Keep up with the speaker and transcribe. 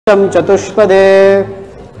Chatushpade.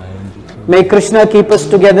 May Krishna keep us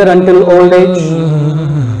together until old age.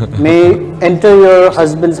 May enter your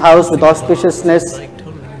husband's house with auspiciousness.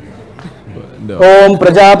 Om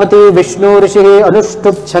Prajapati Vishnu Rishihi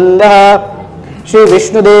Anushtup Chandaha Shri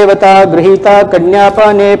Vishnu Devata Grihita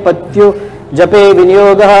Kanyapane Patyu Jape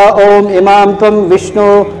Vinyogaha Om Imam Tvam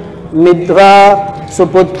Vishnu Midva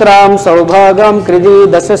Suputram Saubhagam Kridi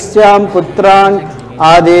Dasasyam Putran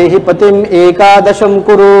Adehi Patim Ekadasham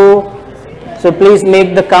Kuru. So please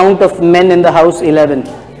make the count of men in the house 11.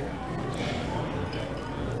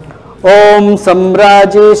 Om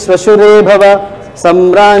Samraji Swashure Bhava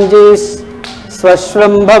Samranji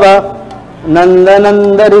Swashram Bhava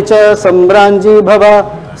Nandanandaricha Samranji Bhava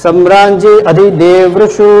Samranji Adi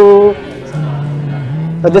Devrushu.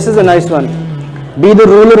 But this is a nice one. Be the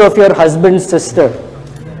ruler of your husband's sister.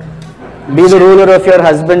 Be the ruler of your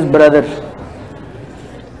husband's brother.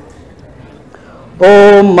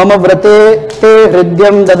 Om Mama Vrate Te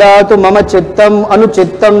Hridyam Dadatu Mama Chittam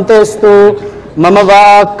Anuchittam Testu Mama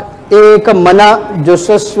Vak Eka Mana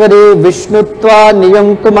Jusaswari Vishnutva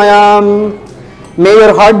Niyamtumayam. May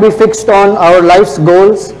your heart be fixed on our life's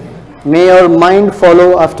goals. May your mind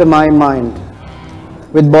follow after my mind.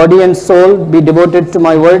 With body and soul be devoted to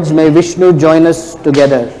my words. May Vishnu join us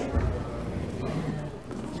together.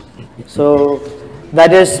 So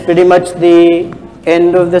that is pretty much the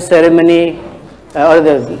end of the ceremony, or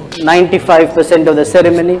the 95% of the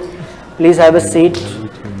ceremony. Please have a seat.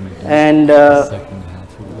 And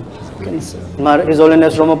His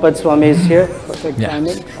Holiness Romapada Swami is here. Perfect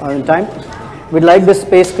timing, on time. We'd like the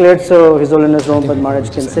space cleared so His Holiness Romapada Maharaj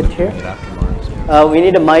can sit here. We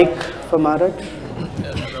need a mic for Maharaj.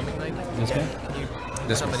 This one?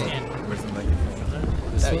 This one. Where's the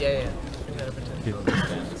microphone? Yeah.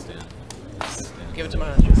 Give it to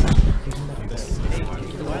Maharaj.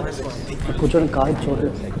 Put your card,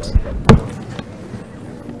 छोड़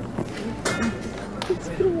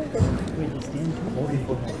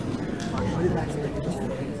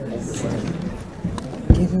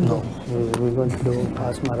No, we're going to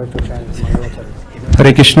ask Maharaj to chant.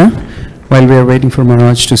 Hare Krishna. While we are waiting for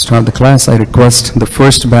Maharaj to start the class, I request the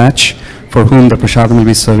first batch for whom the prasadam will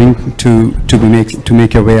be serving to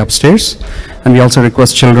make your way upstairs. And we also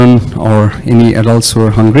request children or any adults who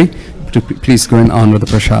are hungry to please go and honor the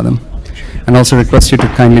prasadam. And also request you to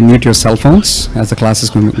kindly mute your cell phones as the class is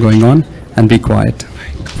going on and be quiet.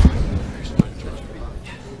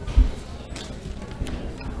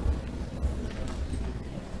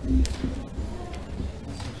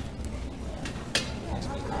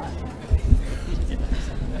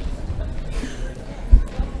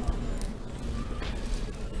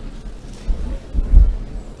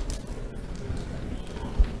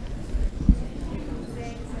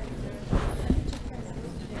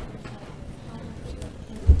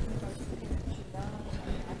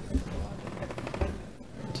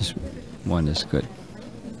 One is good.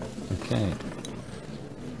 Okay.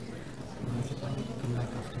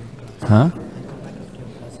 Huh?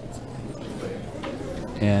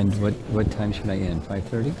 And what time should I end?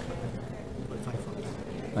 5:30?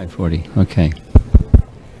 5:40. Okay.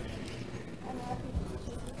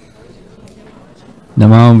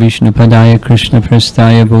 Namo Vishnupadaya Krishna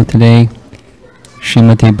Prasthaya Bhutale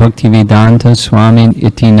Srimate Bhaktivedanta Swami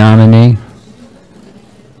Iti Namane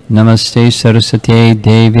Namaste Sarasate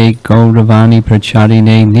Deve Gauravani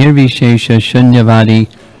Pracharine Nirvishesha Shunyavadi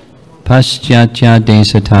Paschatya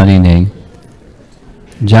Desatarine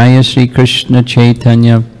Jaya Sri Krishna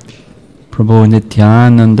Chaitanya Prabhu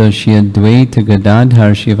Nityananda Shri Advaita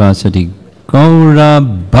Gadadhar Shivasadi Gaura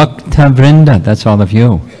Bhakta Vrinda. That's all of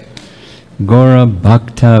you. Gaura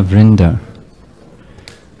Bhakta Vrinda.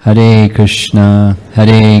 Hare Krishna,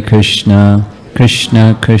 Krishna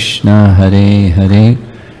Krishna, Hare Hare,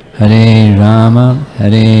 Hare Rama,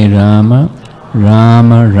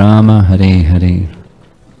 Rama Rama, Hare Hare.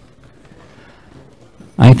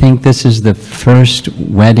 I think this is the first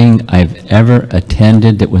wedding I've ever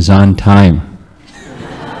attended that was on time.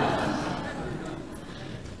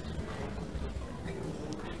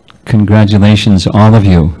 Congratulations, all of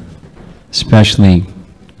you, especially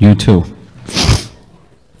you two.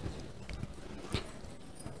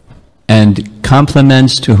 And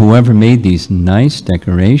compliments to whoever made these nice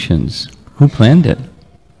decorations. Who planned it?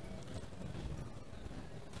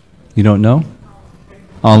 You don't know?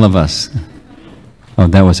 All of us. Oh,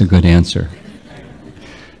 that was a good answer.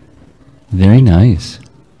 Very nice.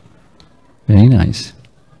 Very nice.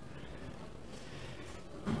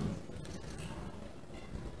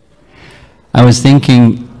 I was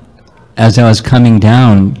thinking, as I was coming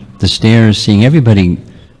down the stairs, seeing everybody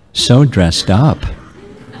so dressed up.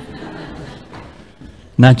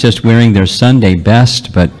 not just wearing their Sunday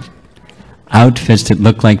best, but outfits that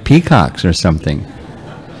look like peacocks or something.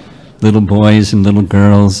 Little boys and little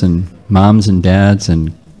girls and moms and dads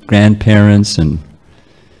and grandparents, and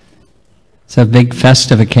it's a big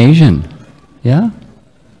festive occasion, yeah?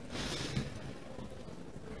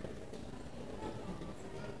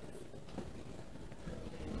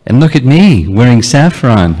 And look at me, wearing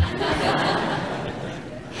saffron.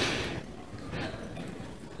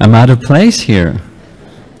 I'm out of place here.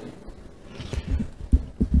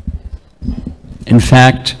 In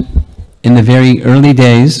fact, in the very early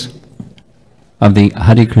days of the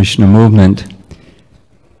Hare Krishna movement,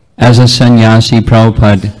 as a sannyasi,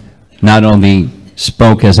 Prabhupada not only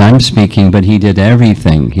spoke as I'm speaking, but he did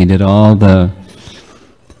everything. He did all the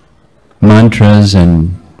mantras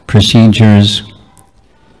and procedures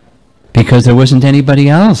because there wasn't anybody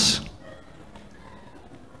else.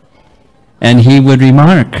 And he would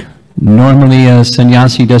remark, normally a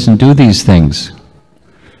sannyasi doesn't do these things.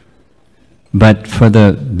 But for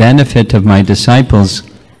the benefit of my disciples,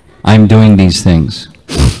 I'm doing these things.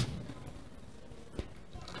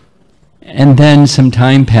 And then some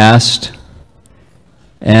time passed,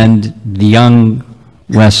 and the young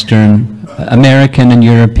Western, American and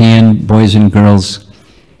European boys and girls,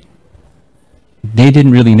 they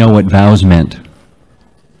didn't really know what vows meant.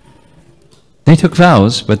 They took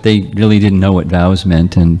vows, but they really didn't know what vows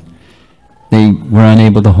meant, and they were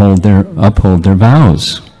unable to uphold their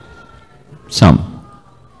vows. Some.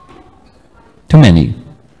 Too many.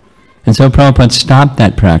 And so Prabhupada stopped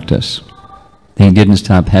that practice. He didn't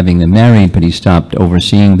stop having them married, but he stopped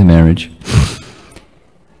overseeing the marriage.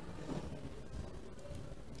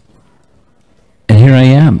 And here I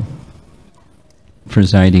am,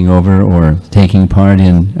 presiding over or taking part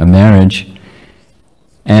in a marriage.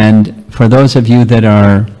 And for those of you that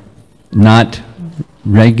are not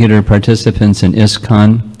regular participants in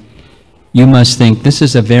ISKCON, you must think this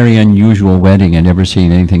is a very unusual wedding. I've never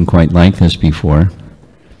seen anything quite like this before.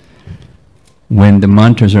 When the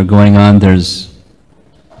mantras are going on, there's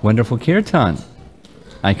wonderful kirtan.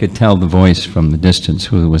 I could tell the voice from the distance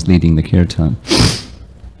who was leading the kirtan.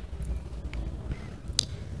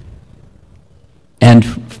 And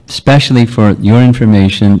especially for your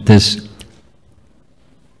information, this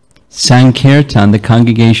Sankirtan, the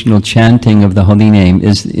congregational chanting of the holy name,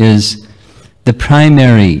 is the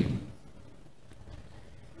primary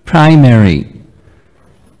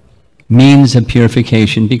means of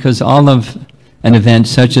purification, because all of an event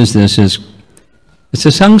such as this it's a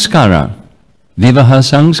samskara, vivaha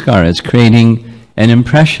samskara. It's creating an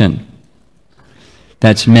impression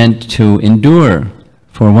that's meant to endure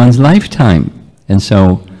for one's lifetime. And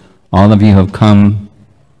so all of you have come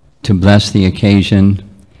to bless the occasion,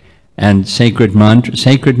 and sacred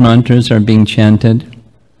mantras are being chanted.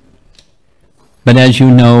 But as you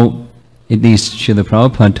know, at least Srila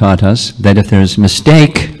Prabhupada taught us, that if there's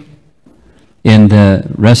mistake in the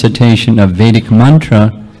recitation of Vedic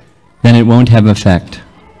mantra, then it won't have effect.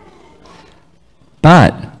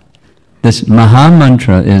 But this Maha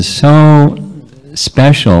Mantra is so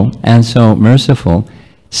special and so merciful,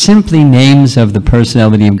 simply names of the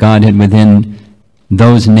personality of Godhead. Within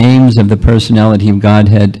those names of the personality of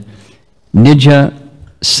Godhead, Nija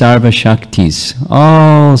Sarva Shaktis,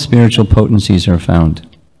 all spiritual potencies are found.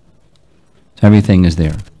 So everything is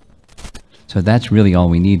there. So that's really all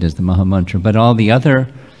we need is the Maha Mantra. But all the other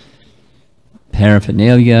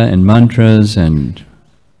paraphernalia and mantras and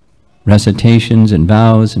recitations and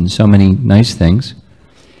vows and so many nice things,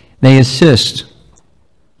 they assist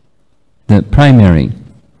the primary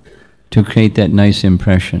to create that nice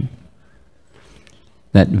impression,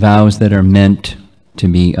 that vows that are meant to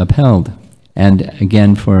be upheld. And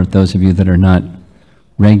again, for those of you that are not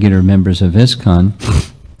regular members of ISKCON,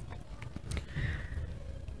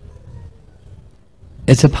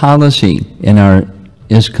 it's a policy in our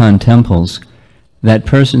ISKCON temples that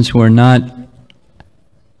persons who are not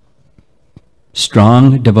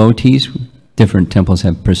strong devotees, different temples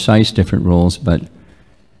have precise different rules, but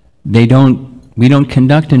we don't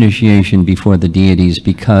conduct initiation before the deities,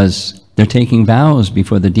 because they're taking vows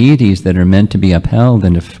before the deities that are meant to be upheld.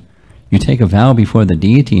 And if you take a vow before the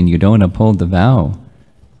deity and you don't uphold the vow,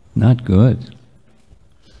 not good.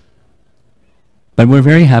 But we're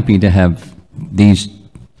very happy to have these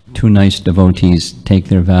two nice devotees take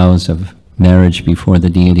their vows of marriage before the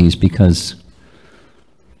deities, because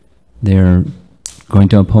they're going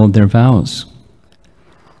to uphold their vows.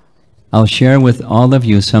 I'll share with all of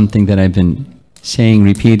you something that I've been saying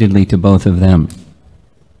repeatedly to both of them.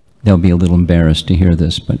 They'll be a little embarrassed to hear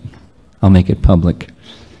this, but I'll make it public.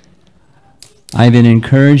 I've been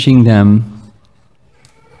encouraging them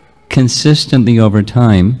consistently over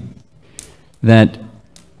time that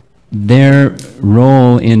their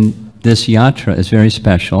role in this yatra is very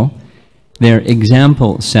special. They're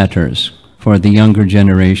example setters for the younger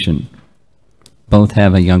generation. Both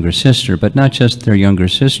have a younger sister, but not just their younger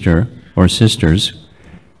sister or sisters,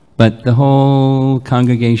 but the whole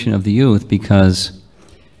congregation of the youth, because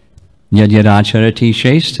yad yadacharati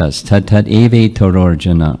shresthas tat tat eve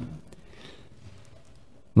tororjana.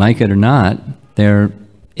 Like it or not, they're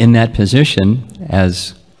in that position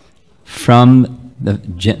as from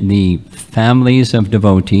the families of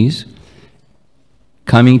devotees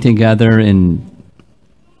coming together in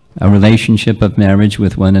a relationship of marriage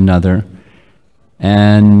with one another,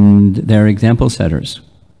 and they're example setters.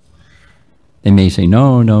 They may say,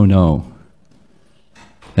 no, no, no.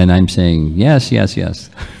 Then I'm saying, yes, yes, yes.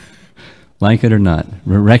 Like it or not,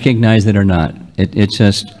 recognize it or not. It's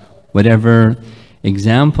just whatever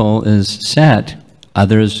example is set,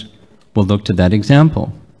 others will look to that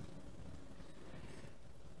example.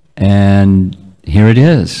 And here it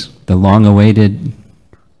is, the long-awaited,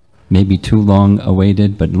 maybe too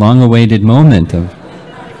long-awaited, but long-awaited moment of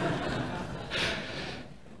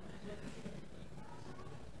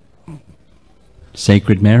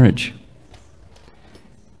sacred marriage.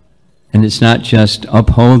 And it's not just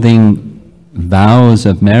upholding vows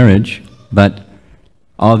of marriage, but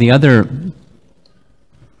all the other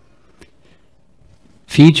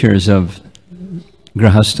features of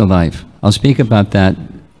grahastha life. I'll speak about that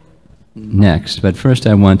next, but first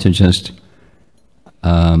I want to just,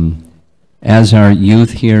 as our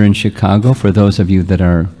youth here in Chicago, for those of you that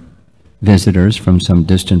are visitors from some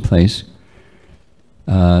distant place,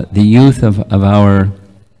 the youth of our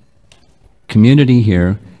community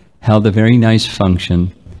here held a very nice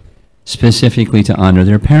function specifically to honor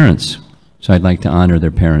their parents. So I'd like to honor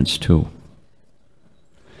their parents too.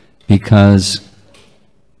 Because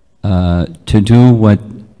to do what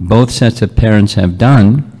both sets of parents have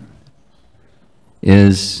done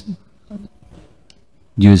is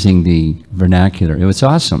using the vernacular. It was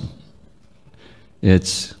awesome.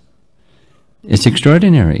 It's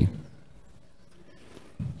extraordinary.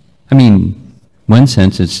 I mean, one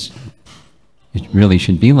sense it really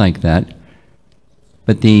should be like that.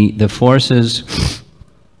 But the forces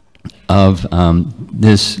of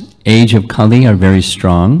this age of Kali are very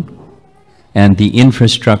strong, and the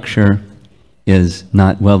infrastructure is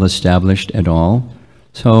not well established at all.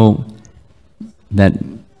 So that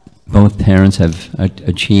both parents have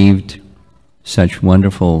achieved such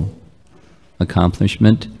wonderful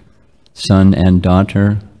accomplishment, son and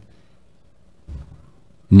daughter,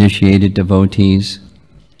 initiated devotees,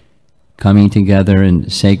 coming together in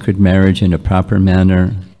sacred marriage in a proper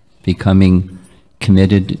manner, becoming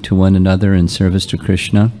committed to one another in service to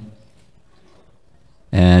Krishna,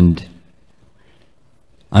 and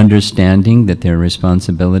understanding that their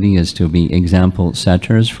responsibility is to be example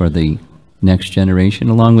setters for the next generation,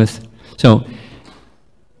 along with, so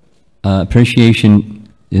my appreciation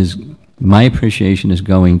is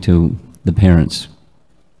going to the parents.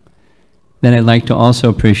 Then I'd like to also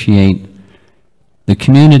appreciate the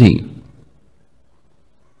community,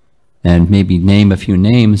 and maybe name a few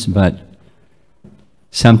names, but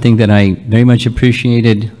something that I very much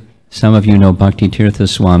appreciated. Some of you know Bhakti Tirtha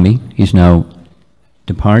Swami. He's now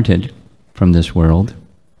departed from this world,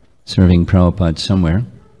 serving Prabhupada somewhere.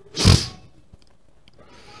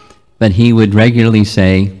 But he would regularly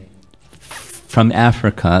say, from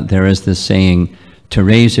Africa, there is this saying, to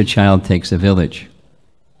raise a child takes a village.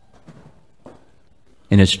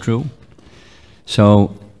 And it's true.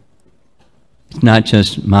 So it's not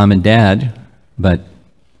just mom and dad, but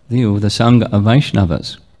the Sangha of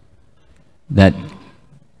Vaishnavas that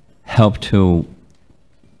help to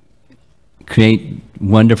create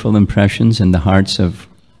wonderful impressions in the hearts of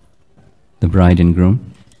the bride and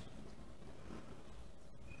groom.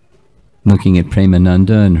 Looking at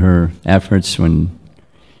Premananda and her efforts when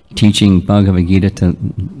teaching Bhagavad Gita to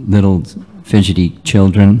little fidgety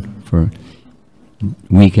children for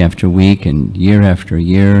week after week and year after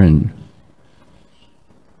year, and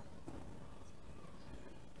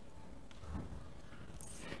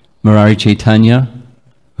Murari Chaitanya,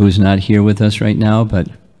 who's not here with us right now, but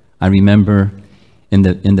I remember in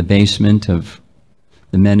the basement of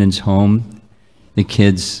the Menon's home, the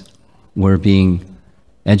kids were being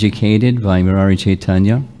educated by Murari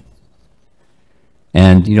Chaitanya.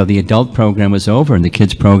 And, you know, the adult program was over and the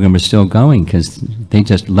kids program was still going because they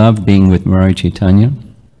just loved being with Murari Chaitanya.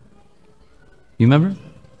 You remember?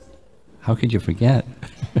 How could you forget?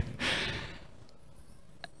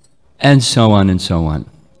 And so on and so on.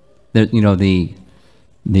 You know, the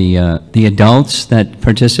the adults that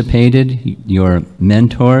participated, your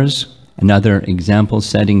mentors, another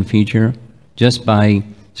example-setting feature, just by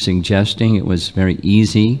suggesting, it was very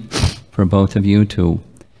easy for both of you to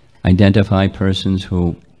identify persons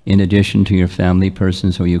who, in addition to your family,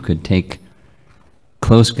 persons who you could take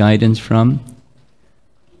close guidance from,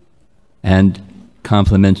 and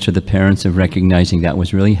compliments to the parents of recognizing that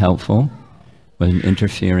was really helpful, wasn't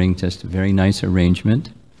interfering, just a very nice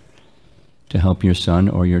arrangement to help your son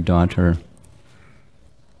or your daughter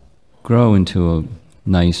grow into a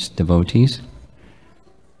nice devotees.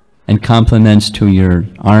 And compliments to your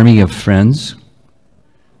army of friends.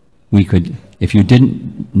 We could, if you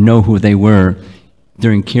didn't know who they were,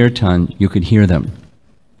 during kirtan, you could hear them.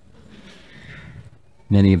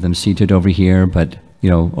 Many of them seated over here, but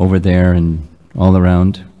over there and all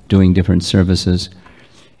around, doing different services.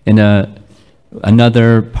 In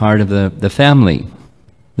another part of the family,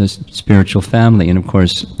 the spiritual family, and of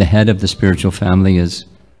course, the head of the spiritual family is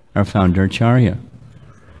our founder, Acharya.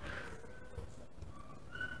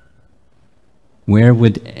 Where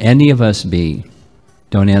would any of us be?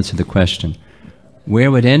 Don't answer the question. Where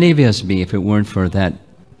would any of us be if it weren't for that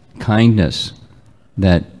kindness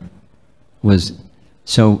that was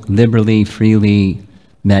so liberally, freely,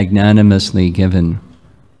 magnanimously given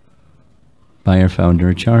by our founder,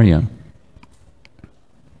 Acharya?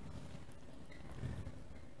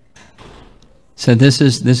 So this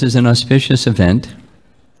is an auspicious event,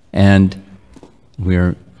 and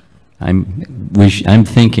I'm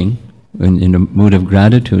thinking in a mood of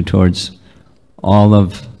gratitude towards all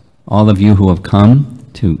of you who have come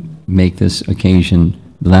to make this occasion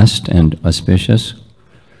blessed and auspicious.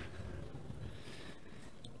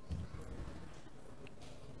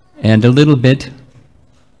 And a little bit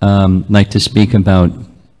like to speak about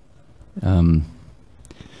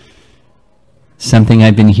something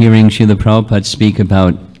I've been hearing Srila Prabhupada speak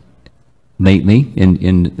about lately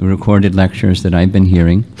in recorded lectures that I've been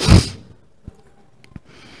hearing.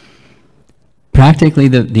 Practically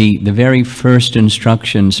the very first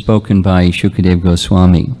instruction spoken by Shukadev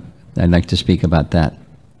Goswami, I'd like to speak about that.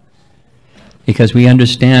 Because we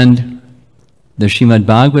understand the Srimad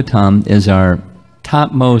Bhagavatam is our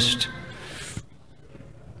topmost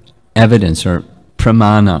evidence or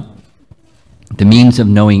pramana, the means of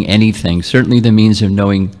knowing anything, certainly the means of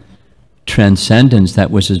knowing transcendence that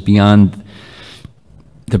which is beyond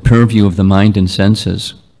the purview of the mind and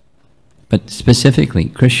senses, but specifically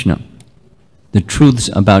Krishna. The truths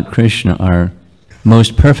about Krishna are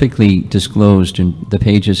most perfectly disclosed in the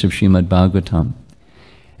pages of Srimad Bhagavatam.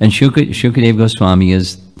 And Shukadev Goswami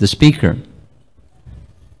is the speaker.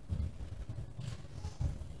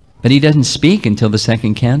 But he doesn't speak until the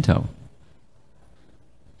second canto.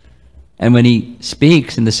 And when he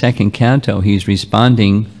speaks in the second canto, he's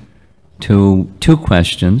responding to two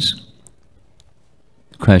questions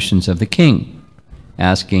of the king,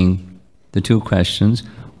 asking the two questions.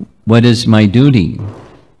 What is my duty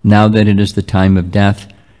now that it is the time of death?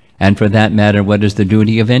 And for that matter, what is the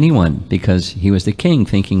duty of anyone? Because he was the king,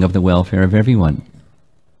 thinking of the welfare of everyone.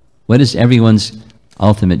 What is everyone's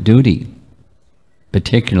ultimate duty,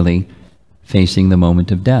 particularly facing the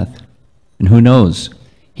moment of death? And who knows?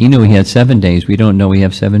 He knew he had 7 days. We don't know we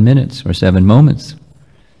have 7 minutes or 7 moments.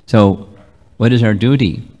 So what is our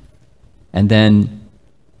duty? And then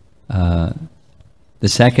the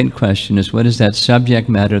second question is, what is that subject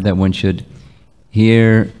matter that one should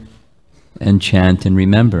hear and chant and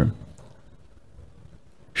remember?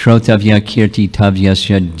 Shrotavya kirti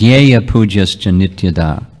tavyasya dhyeya pujasya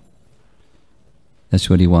nityada. That's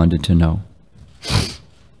what he wanted to know.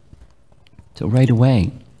 So right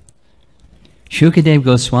away, Shukadev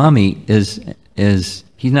Goswami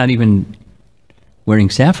he's not even wearing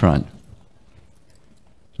saffron.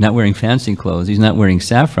 Not wearing fancy clothes. He's not wearing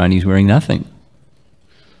saffron. He's wearing nothing.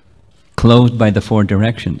 Clothed by the 4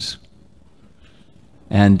 directions.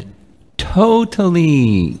 And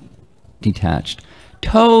totally detached.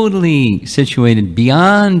 Totally situated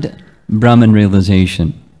beyond Brahman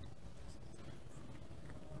realization.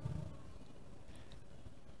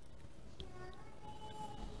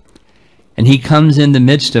 And he comes in the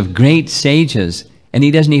midst of great sages, and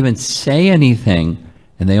he doesn't even say anything,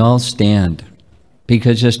 and they all stand.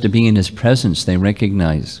 Because just to be in his presence, they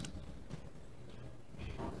recognize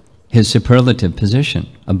his superlative position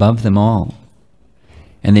above them all.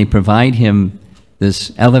 And they provide him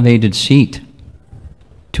this elevated seat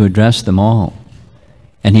to address them all.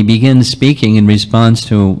 And he begins speaking in response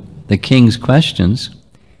to the king's questions.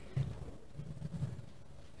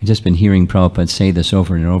 I've just been hearing Prabhupada say this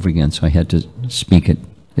over and over again, so I had to speak it.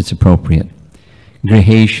 It's appropriate.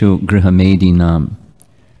 Griheshu grihamedinam.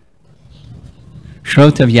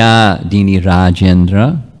 Shrotavya Dini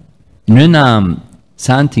Rajendra Nrinam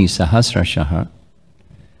Santi Sahasrashaha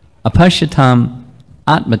Apashyatam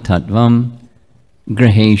Atmatattvam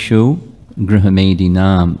Griheshu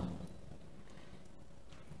Grihamedinam.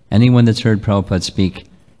 Anyone that's heard Prabhupada speak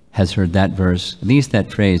has heard that verse, at least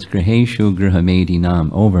that phrase, Griheshu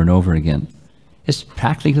Grihamedinam, over and over again. It's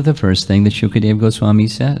practically the first thing that Shukadeva Goswami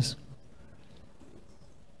says.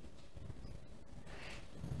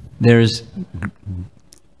 There's,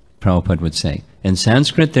 Prabhupada would say, in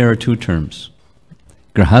Sanskrit there are two terms,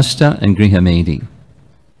 Grihastha and Grihamedi.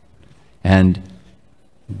 And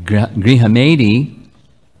Grihamedi,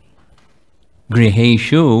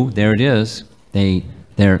 Griheshu, there it is,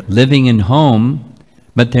 they're living in home,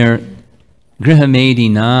 but they're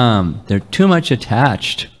Grihamedinam, they're too much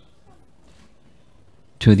attached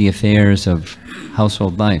to the affairs of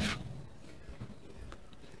household life.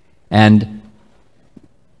 And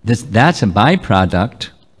that's a byproduct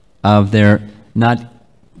of their not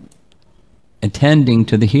attending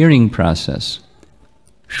to the hearing process.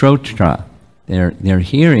 Shrotra, their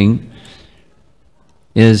hearing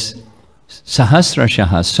is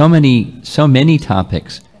sahasrashaha, so many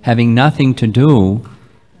topics having nothing to do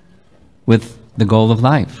with the goal of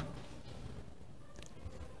life.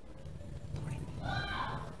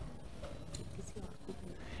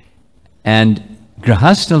 And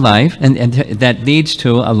grihastha life, and that leads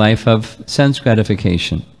to a life of sense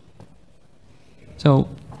gratification. So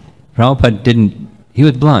Prabhupada he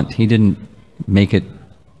was blunt, he didn't make it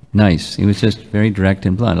nice. He was just very direct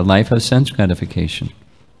and blunt, a life of sense gratification.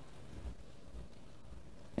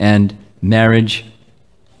 And marriage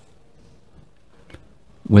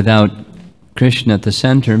without Krishna at the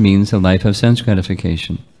center means a life of sense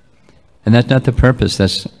gratification. And that's not the purpose,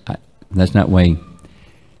 that's not why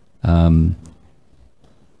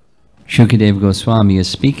Shukadeva Goswami is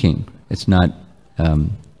speaking. It's not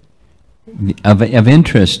of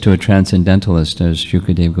interest to a transcendentalist as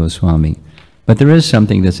Shukadeva Goswami. But there is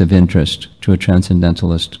something that's of interest to a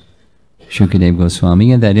transcendentalist, Shukadeva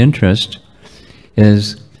Goswami, and that interest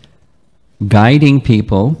is guiding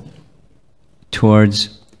people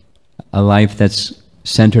towards a life that's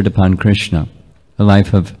centered upon Krishna, a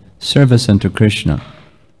life of service unto Krishna,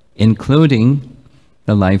 including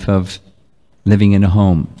the life of living in a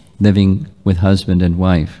home, living with husband and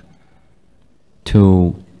wife,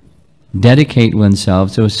 to dedicate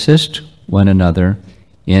oneself to assist one another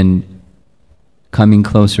in coming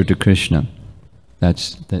closer to Krishna.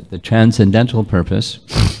 That's the transcendental purpose,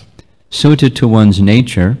 suited to one's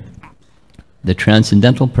nature, the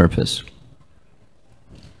transcendental purpose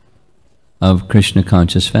of Krishna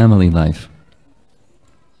conscious family life.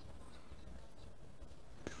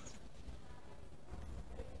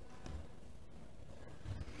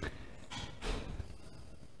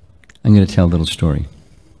 I'm going to tell a little story.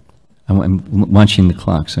 I'm watching the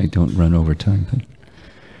clock so I don't run over time.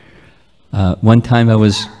 But one time I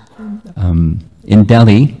was in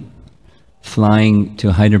Delhi, flying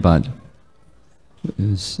to Hyderabad,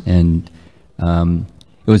 it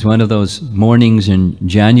was one of those mornings in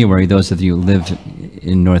January. Those of you who live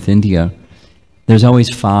in North India, there's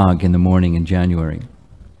always fog in the morning in January.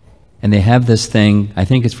 And they have this thing, I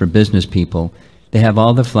think it's for business people, they have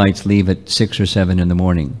all the flights leave at 6 or 7 in the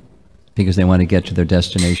morning because they want to get to their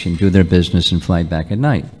destination, do their business, and fly back at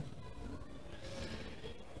night.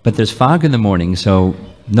 But there's fog in the morning, so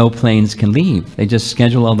no planes can leave. They just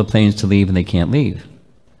schedule all the planes to leave and they can't leave.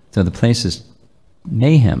 So the place is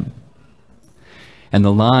mayhem. And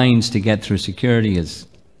the lines to get through security is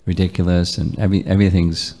ridiculous, and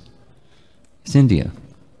everything's, it's India.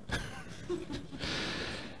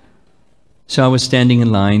 So I was standing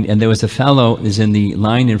in line, and there was a fellow is in the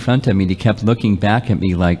line in front of me, and he kept looking back at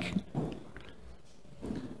me like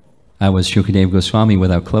I was Shukadeva Goswami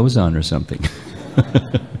without clothes on or something.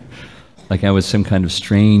 Like I was some kind of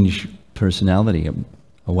strange personality,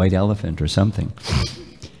 a white elephant or something.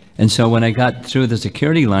 And so when I got through the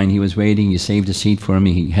security line, he was waiting, he saved a seat for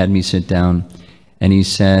me, he had me sit down, and he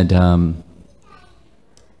said,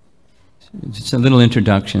 just a little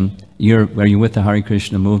introduction. Are you with the Hare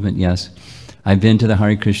Krishna movement? Yes. I've been to the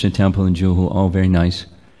Hare Krishna temple in Juhu. Oh, very nice.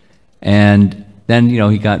 And then,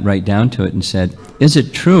 he got right down to it and said, is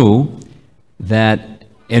it true that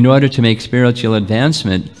in order to make spiritual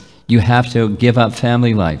advancement, you have to give up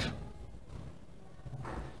family life?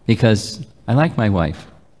 Because I like my wife.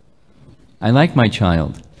 I like my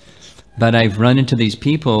child. But I've run into these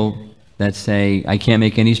people that say, I can't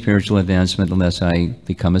make any spiritual advancement unless I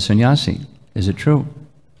become a sannyasi. Is it true?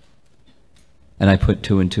 And I put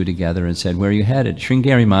 2 and 2 together and said, where are you headed?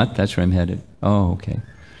 Sringeri Mat, that's where I'm headed. Oh, okay.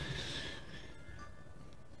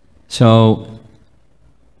 So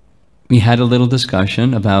we had a little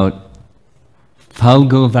discussion about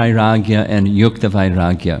Phalgu Vairagya and Yukta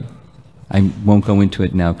Vairagya. I won't go into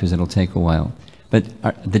it now because it'll take a while. But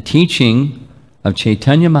the teaching of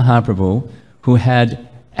Chaitanya Mahaprabhu, who had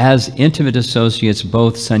as intimate associates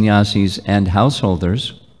both sannyasis and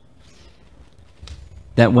householders,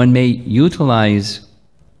 that one may utilize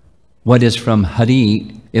what is from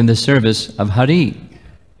Hari in the service of Hari.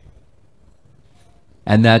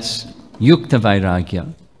 And that's Yukta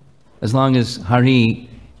Vairagya. As long as Hari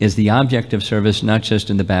is the object of service, not just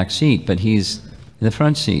in the back seat, but he's in the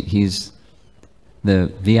front seat. He's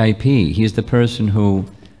the VIP. He's the person who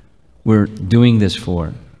we're doing this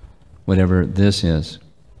for, whatever this is,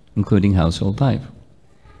 including household life.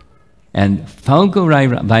 And Phalgu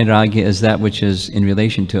Vairagya is that which is in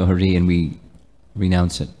relation to Hari, and we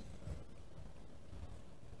renounce it.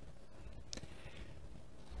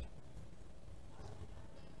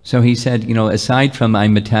 So he said, you know, aside from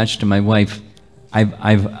I'm attached to my wife,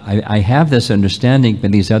 I have this understanding,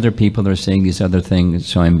 but these other people are saying these other things,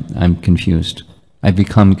 so I'm confused. I've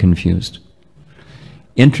become confused.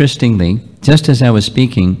 Interestingly, just as I was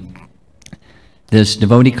speaking, this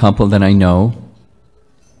devotee couple that I know,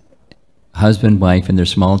 husband, wife, and their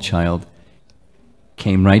small child,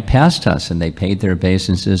 came right past us, and they paid their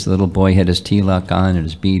obeisances. The little boy had his tilak on and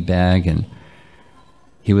his bead bag, and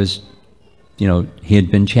he was, you know, he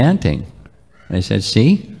had been chanting. And I said,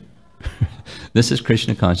 see, this is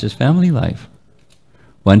Krishna conscious family life.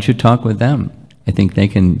 Why don't you talk with them? I think they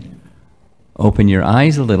can open your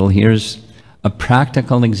eyes a little. Here's a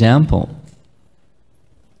practical example.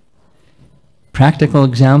 Practical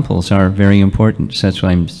examples are very important. So that's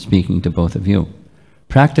why I'm speaking to both of you.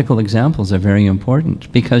 Practical examples are very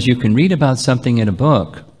important because you can read about something in a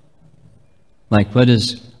book, like what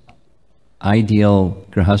is ideal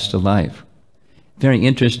grihastha life. Very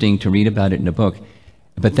interesting to read about it in a book.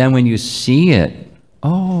 But then when you see it,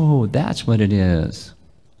 oh, that's what it is.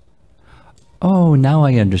 Oh, now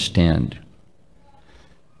I understand.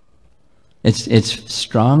 It's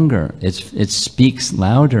stronger, it speaks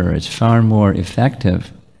louder, it's far more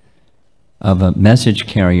effective of a message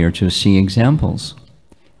carrier to see examples.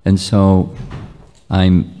 And so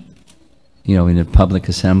I'm, you know, in a public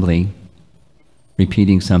assembly,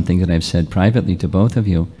 repeating something that I've said privately to both of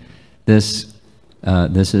you. This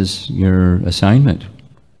is your assignment.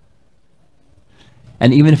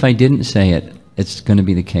 And even if I didn't say it, it's going to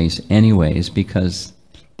be the case anyways, because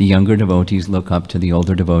the younger devotees look up to the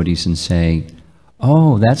older devotees and say,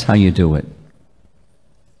 oh, that's how you do it.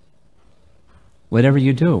 Whatever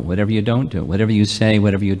you do, whatever you don't do, whatever you say,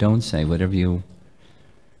 whatever you don't say, whatever your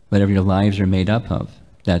lives are made up of,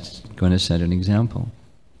 that's going to set an example.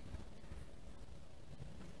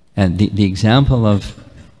 And the example of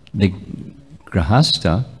the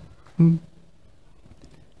grihastha,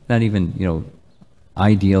 not even, you know,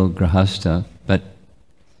 ideal grihastha, but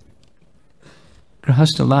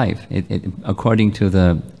grihastha life, according to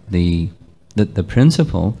the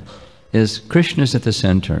principle, is Krishna's at the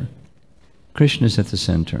center. Krishna's at the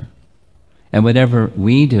center. And whatever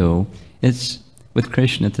we do, it's with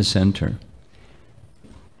Krishna at the center.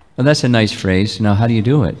 Well, that's a nice phrase. Now, how do you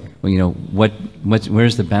do it? Well, you know,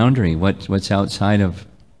 where's the boundary? What's outside of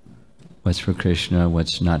what's for Krishna,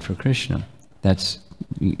 what's not for Krishna? That's,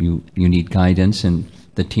 you need guidance in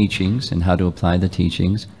the teachings and how to apply the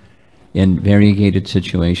teachings in variegated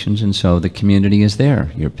situations, and so the community is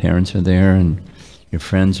there. Your parents are there, and your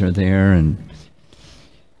friends are there, and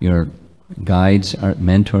your guides,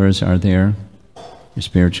 mentors are there, your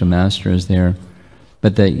spiritual master is there.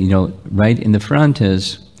 But right in the front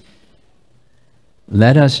is,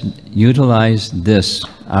 let us utilize this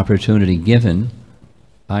opportunity given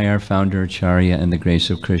by our founder Acharya and the grace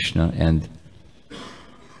of Krishna and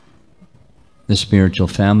the spiritual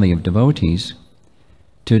family of devotees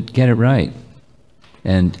to get it right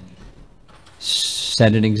and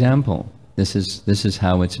set an example. This is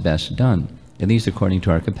how it's best done, at least according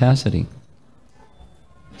to our capacity,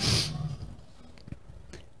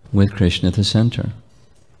 with Krishna at the center.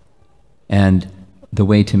 And the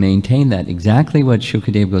way to maintain that, exactly what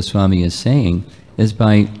Shukadeva Goswami is saying, is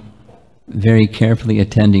by very carefully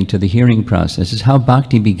attending to the hearing process. Is how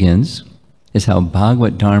bhakti begins, is how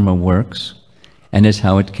Bhagavad Dharma works, and is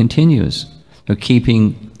how it continues. So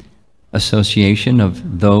keeping association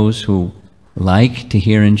of those who like to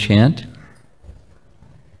hear and chant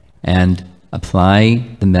and apply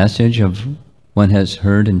the message of one has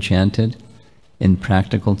heard and chanted in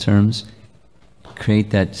practical terms,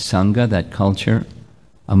 create that sangha, that culture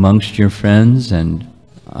amongst your friends and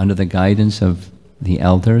under the guidance of the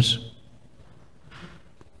elders.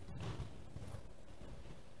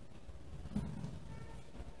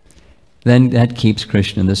 then that keeps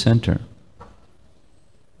Krishna in the center.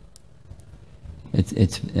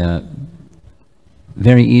 It's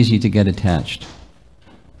very easy to get attached.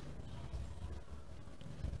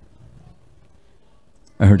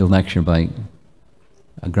 I heard a lecture by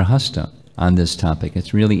a Grahasta on this topic.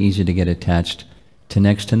 It's really easy to get attached to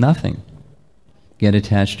next to nothing. Get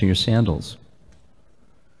attached to your sandals.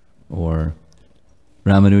 Or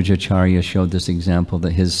Ramanujacharya showed this example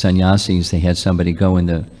that his sannyasis, they had somebody go in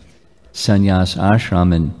the sannyas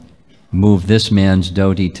ashram and move this man's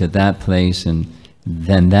dhoti to that place and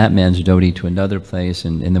then that man's dhoti to another place,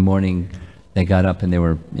 and in the morning they got up and they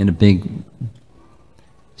were in a big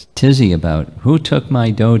tizzy about who took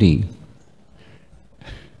my dhoti?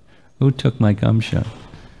 Who took my gamsha?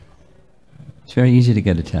 It's very easy to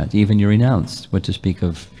get attached. Even you're renounced. What to speak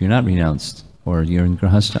of if you're not renounced or you're in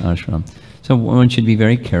Grahasta ashram. So one should be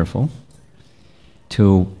very careful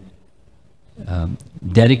to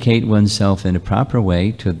dedicate oneself in a proper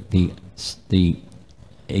way to the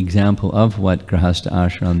example of what Grahasta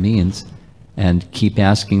ashram means, and keep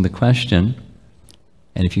asking the question.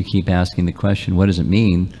 And if you keep asking the question, what does it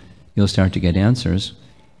mean? You'll start to get answers,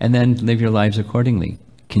 and then live your lives accordingly.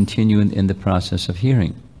 Continue in the process of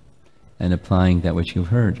hearing and applying that which you've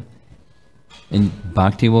heard. And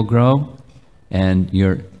bhakti will grow, and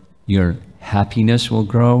your happiness will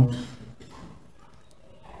grow.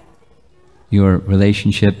 Your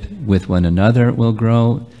relationship with one another will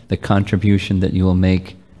grow. The contribution that you will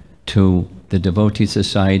make to the devotee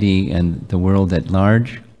society and the world at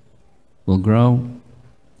large will grow.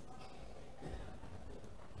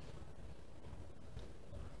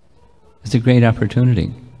 It's a great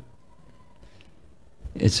opportunity.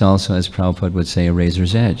 It's also, as Prabhupada would say, a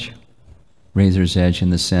razor's edge. Razor's edge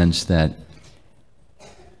in the sense that,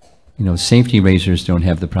 you know, safety razors don't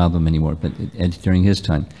have the problem anymore, but during his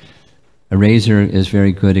time. A razor is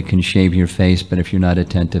very good, it can shave your face, but if you're not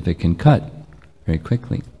attentive, it can cut very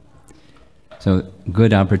quickly. So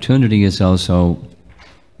good opportunity is also,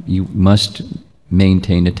 you must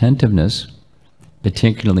maintain attentiveness,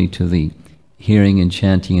 particularly to the hearing and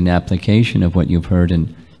chanting and application of what you've heard,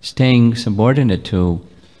 and staying subordinate to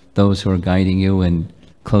those who are guiding you and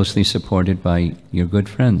closely supported by your good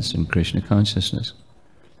friends in Krishna consciousness.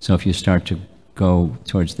 So if you start to go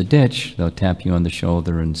towards the ditch, they'll tap you on the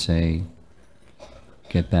shoulder and say,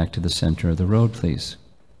 get back to the center of the road, please.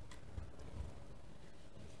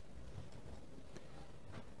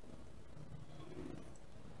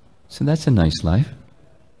 So that's a nice life.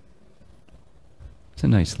 It's a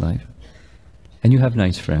nice life. And you have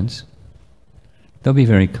nice friends. They'll be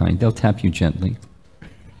very kind. They'll tap you gently.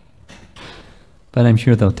 But I'm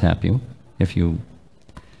sure they'll tap you if you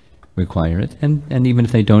require it. And even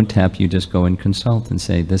if they don't tap you, just go and consult and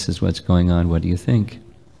say, this is what's going on, what do you think?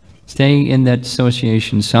 Stay in that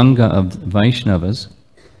association, Sangha of Vaishnavas,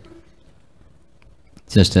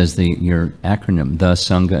 just as your acronym, the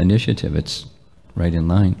Sangha Initiative, it's right in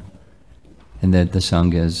line. And that the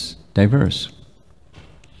Sangha is diverse,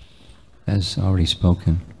 as already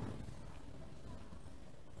spoken.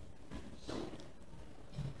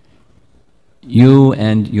 You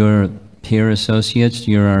and your peer associates,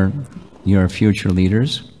 you're future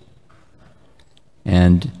leaders,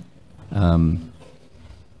 and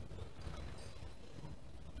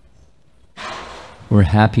we're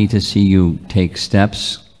happy to see you take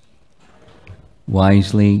steps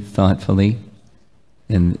wisely, thoughtfully,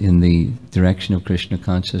 in the direction of Krishna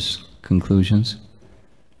conscious conclusions.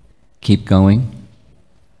 Keep going.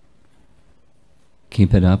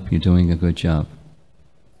 Keep it up. You're doing a good job.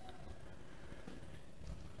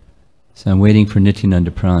 So I'm waiting for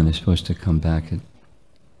Nityananda Pran. He's supposed to come back.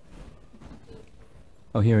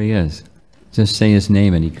 Oh, here he is. Just say his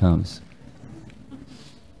name and he comes.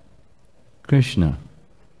 Krishna.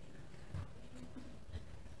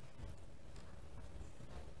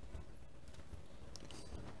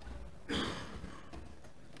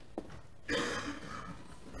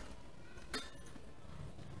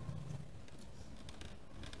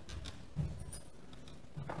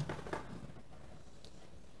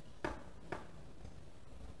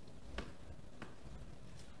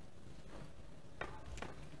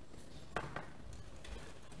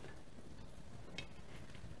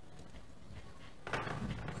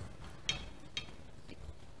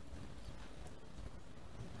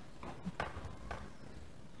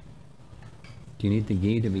 Do you need the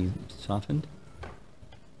ghee to be softened?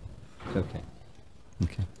 It's okay.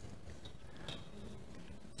 Okay.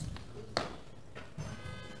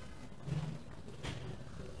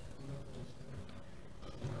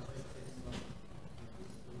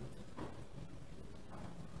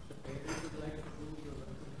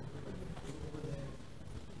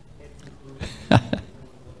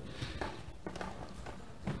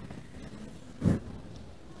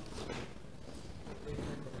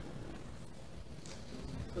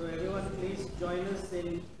 us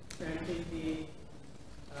in chanting the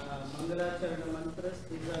Mangalacharana mantras.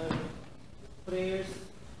 These are prayers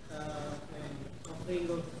and offering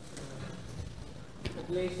of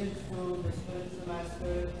oblations from the spiritual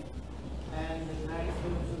master and the grand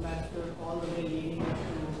spiritual master, all the way leading us to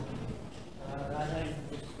Radha and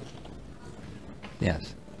Krishna. Yes.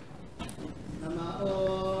 Nama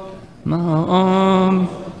Om. Maha Om.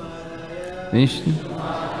 Romapada Vishnu.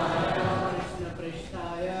 Krishna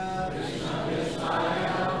Prishtaya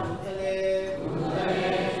Bhutale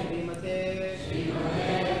Srimate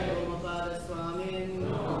Romapada Swamin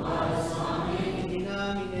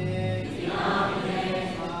Dinamine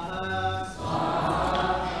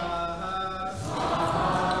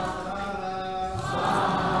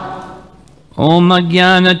Om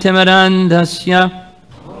Ajnana Timirandasya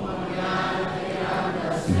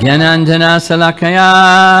Jnanandjana Salakaya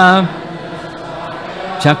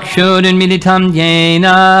Chakshurinmilitam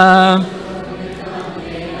Yena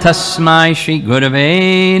Tasmai Shri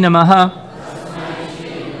Gurave Namaha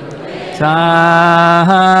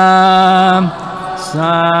Saham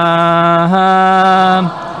Saham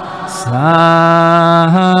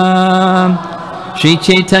Saham Shri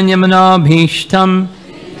Chaitanya Manobhishtam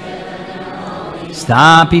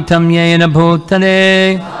Stapitam Yena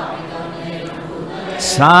Bhutale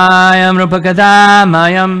Swayam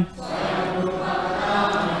Rupakadamayam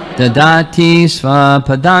Dadati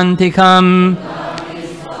Swapadantikam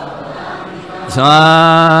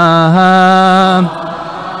Swaham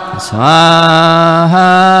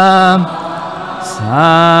Swaham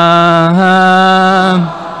Swaham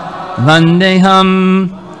Vandeham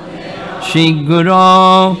Shri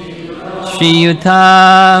Guru Shri Yuta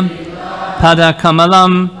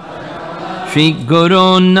Padakamalam Shri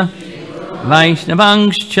Gurun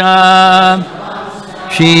Vaishnavangscha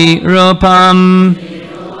Shri Rupam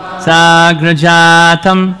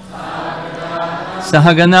Sagrajatam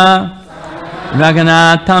Sahagana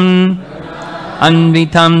Raganatam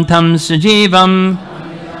Anvitam Tam Sajivam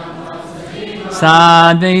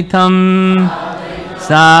Sadvaitam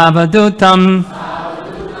Savadutam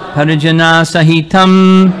Parijana Sahitam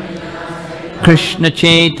Krishna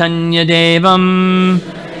Chaitanya Devam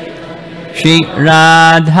Shri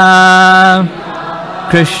Radha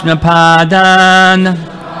Krishna Padan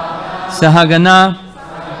Sahagana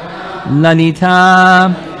Lalita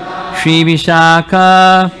Shri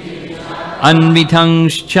Vishaka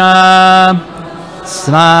Anvitangscha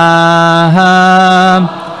Swaha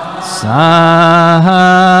Swaha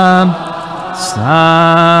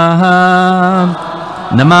Swaha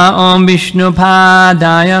Nama Om Vishnu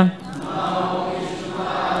Padaya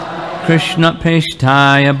Krishna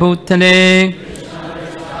Prishtaya Bhutale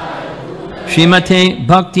Srimate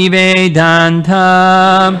Bhakti Vedanta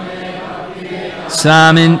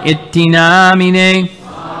Swamin Iti Namine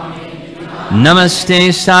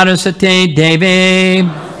Namaste Saraswate Deve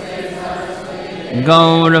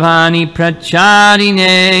Gauravani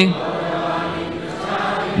Pracharine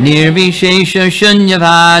Nirvishesha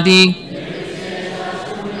Shunyavadi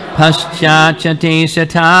Paschachate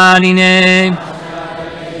Satarine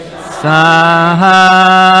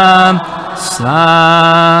Saham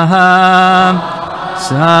Saham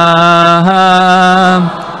Saham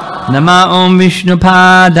Nama Om Vishnu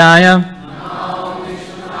Padaya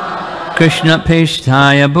Krishna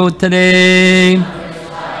Prishtaya Bhutale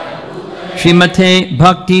Srimate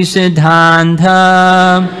Bhakti Siddhanta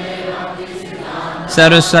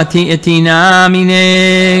Saraswati Iti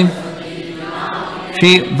Namine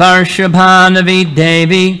Shri Varshabhanavi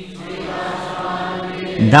Devi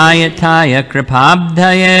Dayataya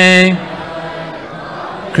Kripabdhaye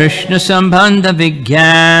Krishna Sambandha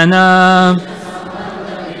Vijnana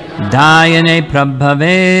Dayane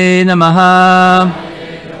Prabhave Namaha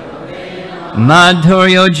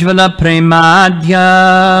Madhuryojvala Premadhya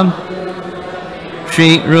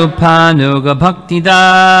Shri Rupanuga Bhaktida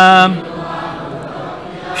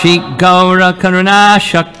Shri Gaura Karuna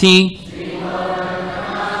Shakti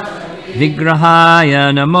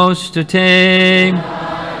Vigrahaya Namostate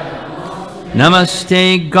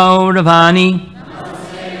Namaste Gauravani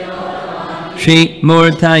Shri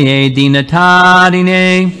Murtaye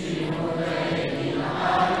Dinatarine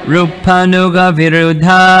Rupanuga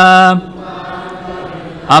Viruddha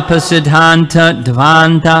Apasiddhanta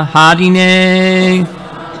Dvanta Harine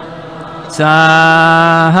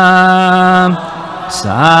Saham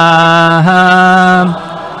Saham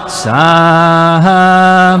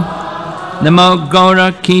Saham Namo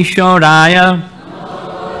Gaura Kishoraya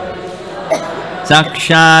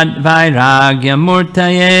Sakshad Vairagya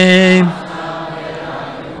Murtaye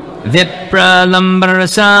Vipralambara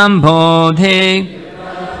Sambodhe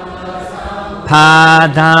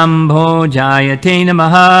Padambhojayate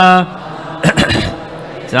namaha.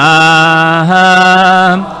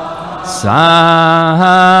 Saham,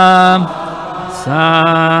 saham,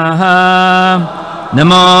 saham.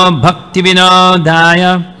 Namo bhakti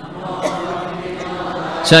vinodaya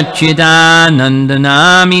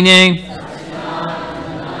Satchidanandanamine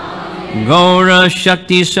Gaura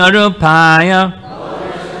Shakti Sarupaya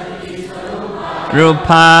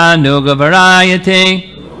Rupanugavarayate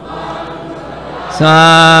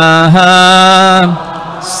Saham,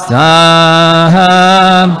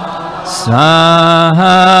 saham,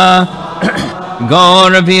 saham.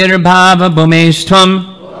 Gauravir bhava bhumestvam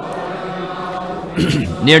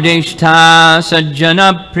Nirdishta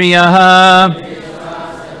sajjana priyaha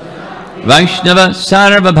Vaishnava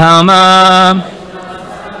sarvabhauma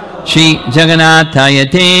Shri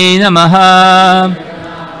Jagannatayate namaha.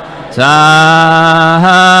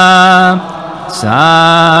 Saham,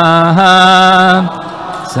 saham,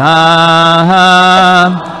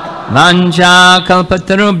 saham. Vanja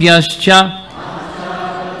kalpatarubhyascha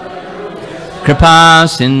Kripa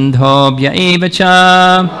sindhobhya evacha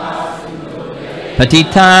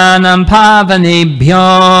Patitanam pavanebhyo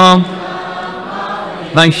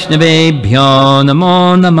Vaishnavebhyo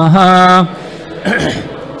namo namaha.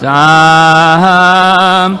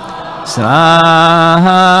 Saham,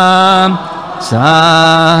 saham,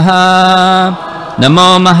 saham. Namo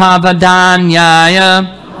mahavadanyaya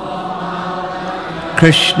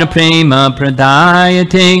Krishna prema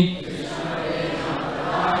pradayate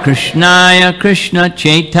Krishnaya Krishna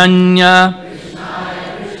Chaitanya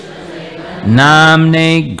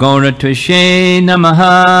Namne Gauratvishe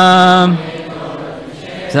namaha.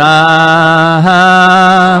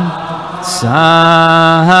 Saham,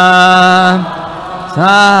 saham,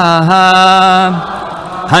 saham.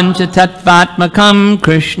 Panchatattvatmakam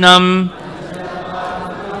Krishnam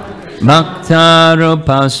Bhakta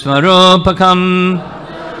Rupa Swarupakam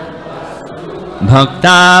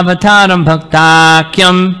Bhaktavataram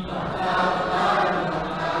Bhaktakyam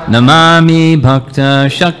Namami Bhakta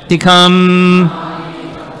Shaktikam.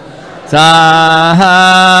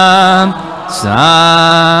 Saham,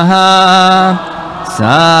 saham,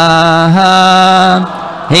 saham.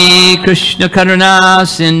 Hey Krishna Karuna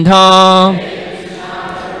Sindho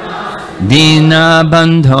Dina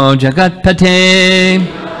Bandho Jagatpate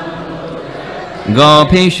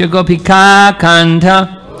Gopesha Gopika Kanta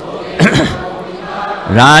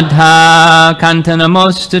Radha Kanta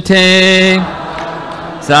Namostate.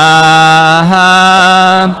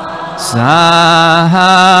 Saham,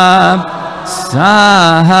 saham,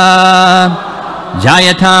 saham.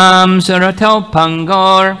 Jayatam Sarato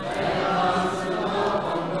Pangor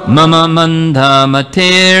Mama Mandha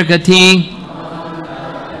Matir Gati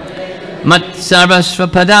Mat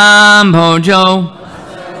Sarvasvapadam Bhojo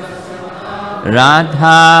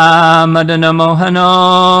Radha Madana Mohano.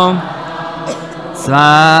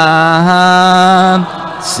 Swaha,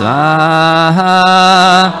 swaha,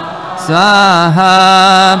 swaha.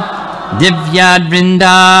 Divyad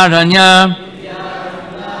Vrindaranya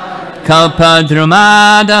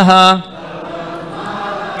Kalpadrumadaha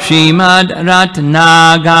Srimad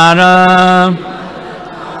Ratnagara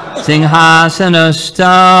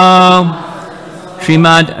Singhasanastho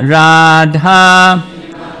Srimad Radha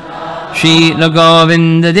Srila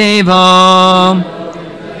Govinda Devo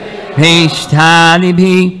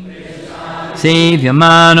Heshtadibhi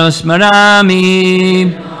Sevyamano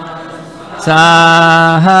Smarami.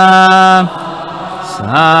 Saha,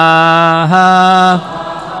 saha,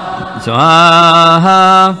 swaha.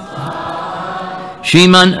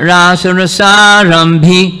 Shriman Rasa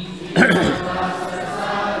Rasarambhi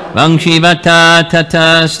Vangshivata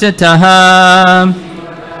Tatastataha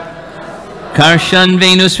Karshan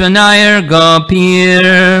Venusvanayar Gopir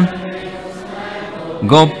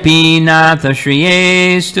Gopinatha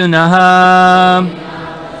Shriyestunaha.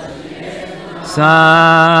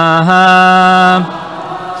 Saha,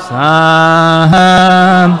 saha,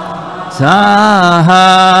 saha.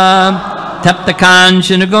 Tapta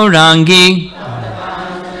Kanchana Gaurangi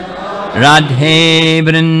Radhe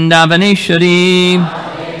Vrindavaneshwari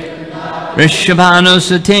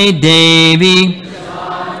Rishabhanusate Devi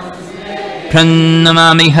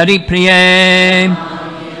Pranamami Haripriye.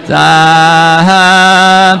 Saha,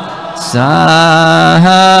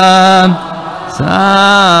 saha,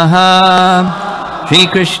 saha. Shri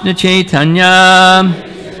Krishna Chaitanya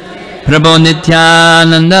Prabhu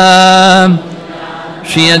Nityananda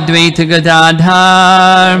Shri Advaita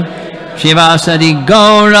Gadadhar Shivasari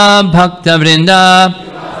Gaura Bhakta Vrinda.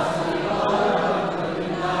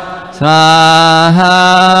 Swaha,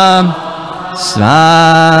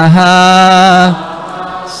 swaha,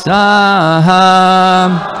 Saha.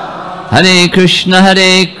 Hare Krishna,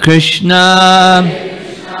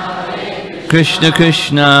 Krishna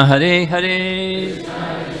Krishna, Hare Hare,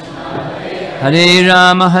 Hare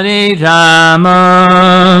Rama,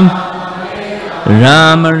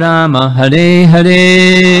 Rama Rama, Hare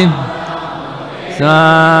Hare.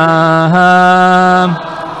 Saha,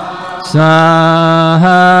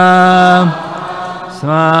 Saha,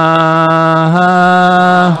 Swaha.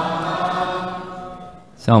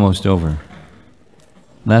 It's almost over.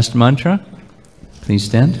 Last mantra. Please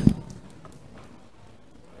stand.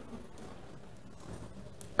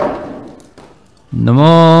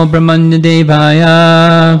 Namo Brahmanya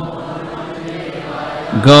Devaya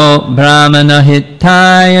Go Brahmana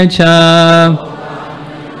Hitaya Cha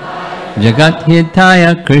Jagat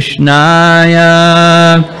Hitaya Krishnaya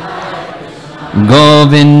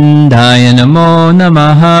Govindaya Namo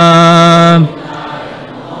Namaha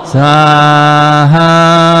Saha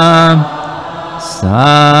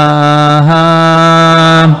Saha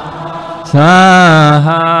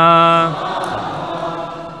Saha.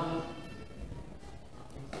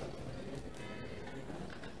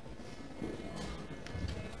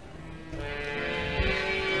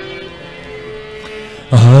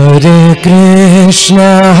 Hare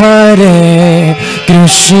Krishna,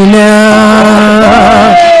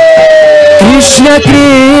 Krishna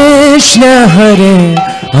Krishna, Hare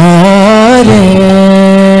Hare,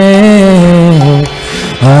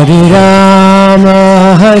 Hare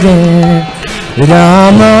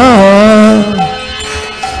Rama,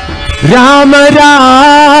 Rama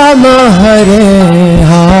Rama, Hare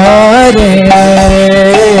Hare.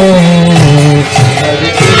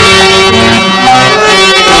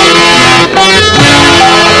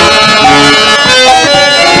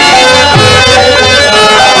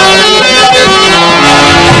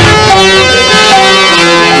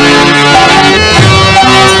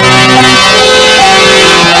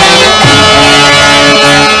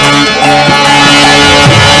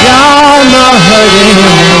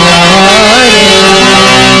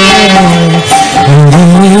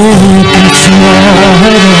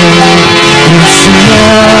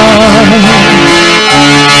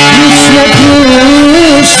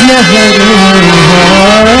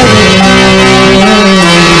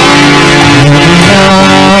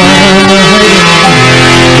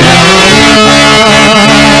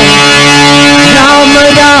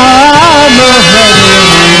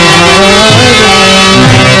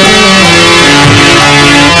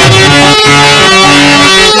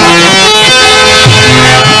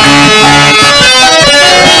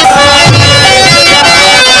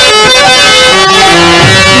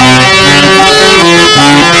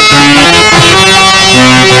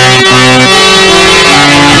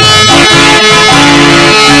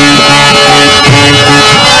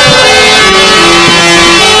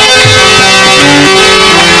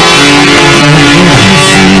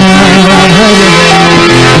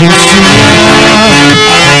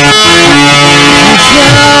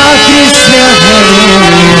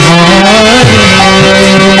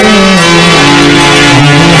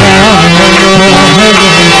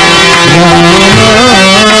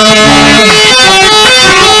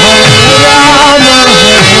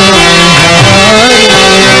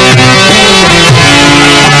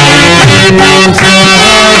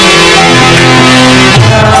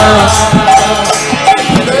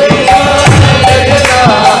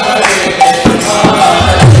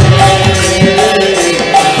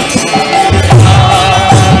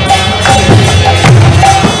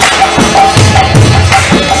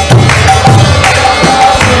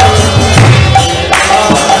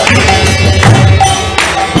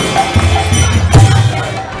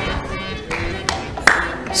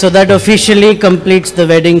 So that officially completes the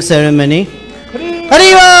wedding ceremony.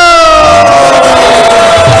 Haribo!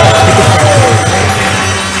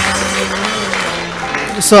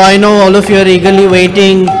 So I know all of you are eagerly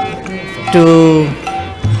waiting to,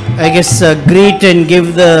 I guess, greet and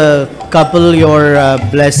give the couple your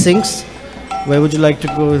blessings. Where would you like to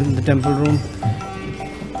go in the temple room?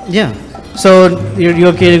 Yeah. So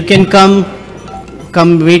you can come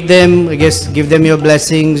meet them, I guess, give them your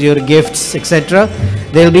blessings, your gifts, etc.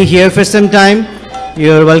 They'll be here for some time.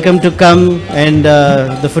 You're welcome to come, and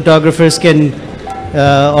the photographers can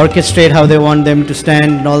orchestrate how they want them to stand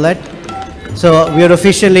and all that. So we are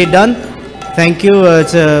officially done. Thank you.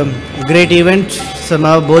 It's a great event.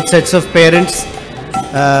 Somehow both sets of parents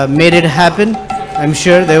made it happen. I'm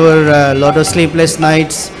sure there were a lot of sleepless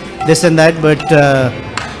nights, this and that, but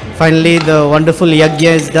finally the wonderful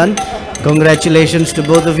yajna is done. Congratulations to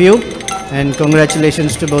both of you, and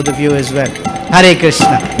congratulations to both of you as well. Hare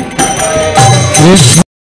Krishna. Krishna